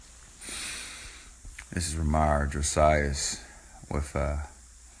This is Ramar Josias with an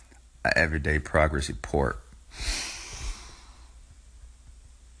everyday progress report.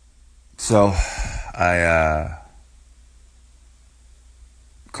 So I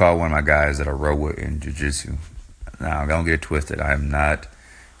called one of my guys that I row with in jiu-jitsu. Now don't get it twisted. I'm not.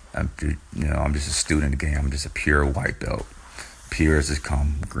 I'm just a student of the game. I'm just a pure white belt, pure as it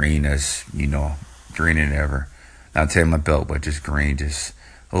come, green as greener than ever. Not taking my belt, but just green. Just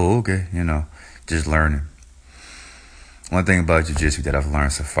okay, just learning. One thing about jiu-jitsu that I've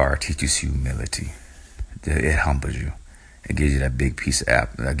learned so far, it teaches humility. It humbles you. It gives you that big piece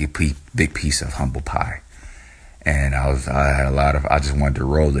of big piece of humble pie. And I just wanted to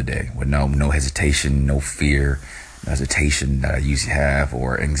roll today with no hesitation, no fear, no hesitation that I usually have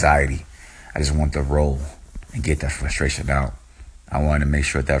or anxiety. I just wanted to roll and get that frustration out. I wanted to make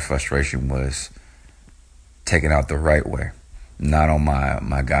sure that frustration was taken out the right way. Not on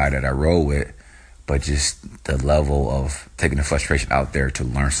my guy that I roll with, but just the level of taking the frustration out there to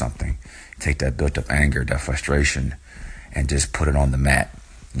learn something. Take that built up anger, that frustration, and just put it on the mat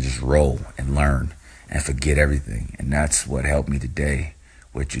and just roll and learn and forget everything. And that's what helped me today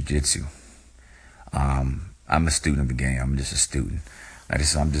with jiu-jitsu. I'm a student of the game. I'm just a student.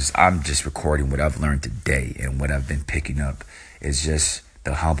 I'm just recording what I've learned today, and what I've been picking up is just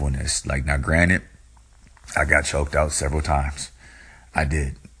the humbleness. Like, now granted, I got choked out several times. I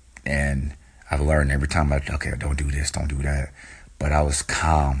did. And I've learned every time okay, don't do this, don't do that. But I was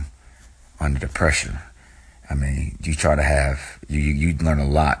calm under the pressure. I mean, you learn a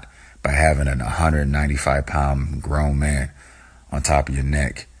lot by having a 195-pound grown man on top of your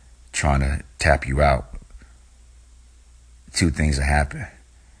neck trying to tap you out. Two things that happen.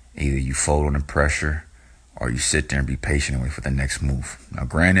 Either you fold under pressure or you sit there and be patient and wait for the next move. Now,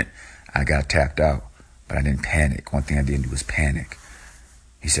 granted, I got tapped out, but I didn't panic. One thing I didn't do was panic.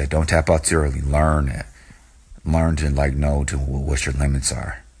 He said, don't tap out too early. Learn it. Learn to know what your limits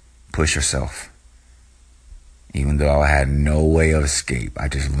are. Push yourself. Even though I had no way of escape, I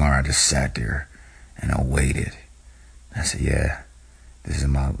just learned. I just sat there and I waited. I said, yeah,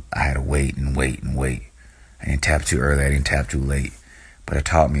 I had to wait and wait and wait. I didn't tap too early. I didn't tap too late. But it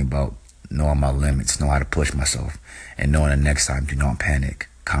taught me about knowing my limits, know how to push myself, and knowing the next time, do not panic.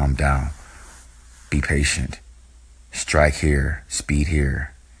 Calm down. Be patient. Strike here, speed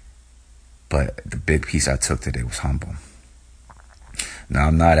here. But the big piece I took today was humble. Now,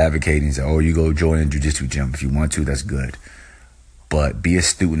 I'm not advocating that, you go join a jiu-jitsu gym. If you want to, that's good. But be a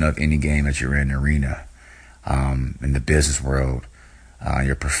student of any game that you're in the arena, in the business world.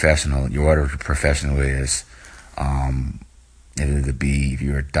 You're professional. Whatever your professional is. It'll be if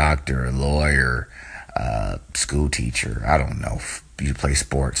you're a doctor, a lawyer, school teacher. I don't know. You play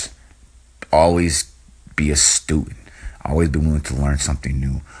sports. Always be a student. Always be willing to learn something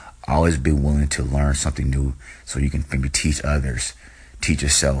new. Always be willing to learn something new so you can maybe teach others. Teach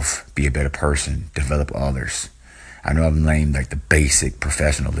yourself. Be a better person. Develop others. I know I'm named like the basic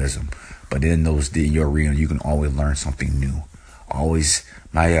professionalism, but in your arena, you can always learn something new. Always,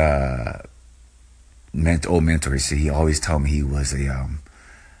 my old mentor, he always told me he was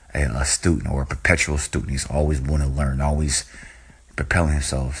a student or a perpetual student. He's always want to learn, always propelling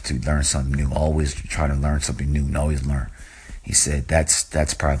himself to learn something new, always trying to learn something new and always learn. He said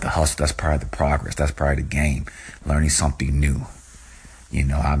that's part of the hustle, that's part of the progress, that's part of the game, learning something new.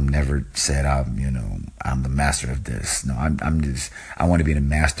 I've never said I'm the master of this. No, I want to be the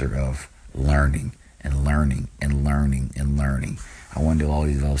master of learning and learning and learning and learning. I want to do all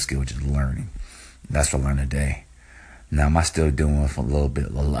these skills, just learning. That's what I learned today. Now, am I still doing with a little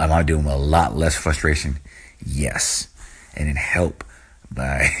bit? Am I doing with a lot less frustration? Yes. And it helped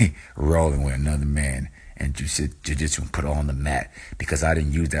by rolling with another man and jiu-jitsu and put it on the mat, because I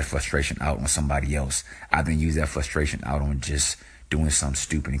didn't use that frustration out on somebody else. I didn't use that frustration out on just doing something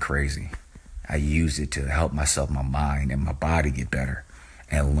stupid and crazy. I used it to help myself, my mind, and my body get better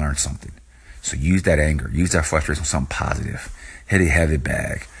and learn something. So use that anger, use that frustration on something positive. Hit a heavy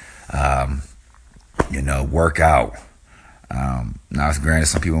bag. Work out. Now, it's granted,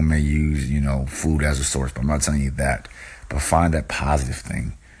 some people may use, food as a source, but I'm not telling you that. But find that positive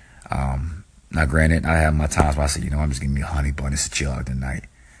thing. Now, granted, I have my times where I say, I'm just giving me a honey bun just to chill out tonight.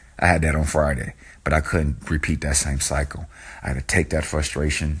 I had that on Friday, but I couldn't repeat that same cycle. I had to take that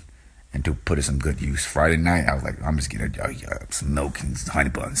frustration and to put it some good use. Friday night, I was like, I'm just getting some milk and honey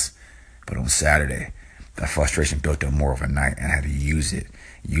buns. But on Saturday, that frustration built up more overnight, and I had to use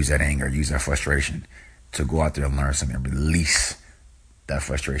that anger, use that frustration to go out there and learn something, and release that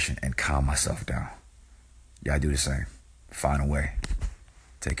frustration and calm myself down. Y'all do the same. Find a way.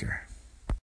 Take care.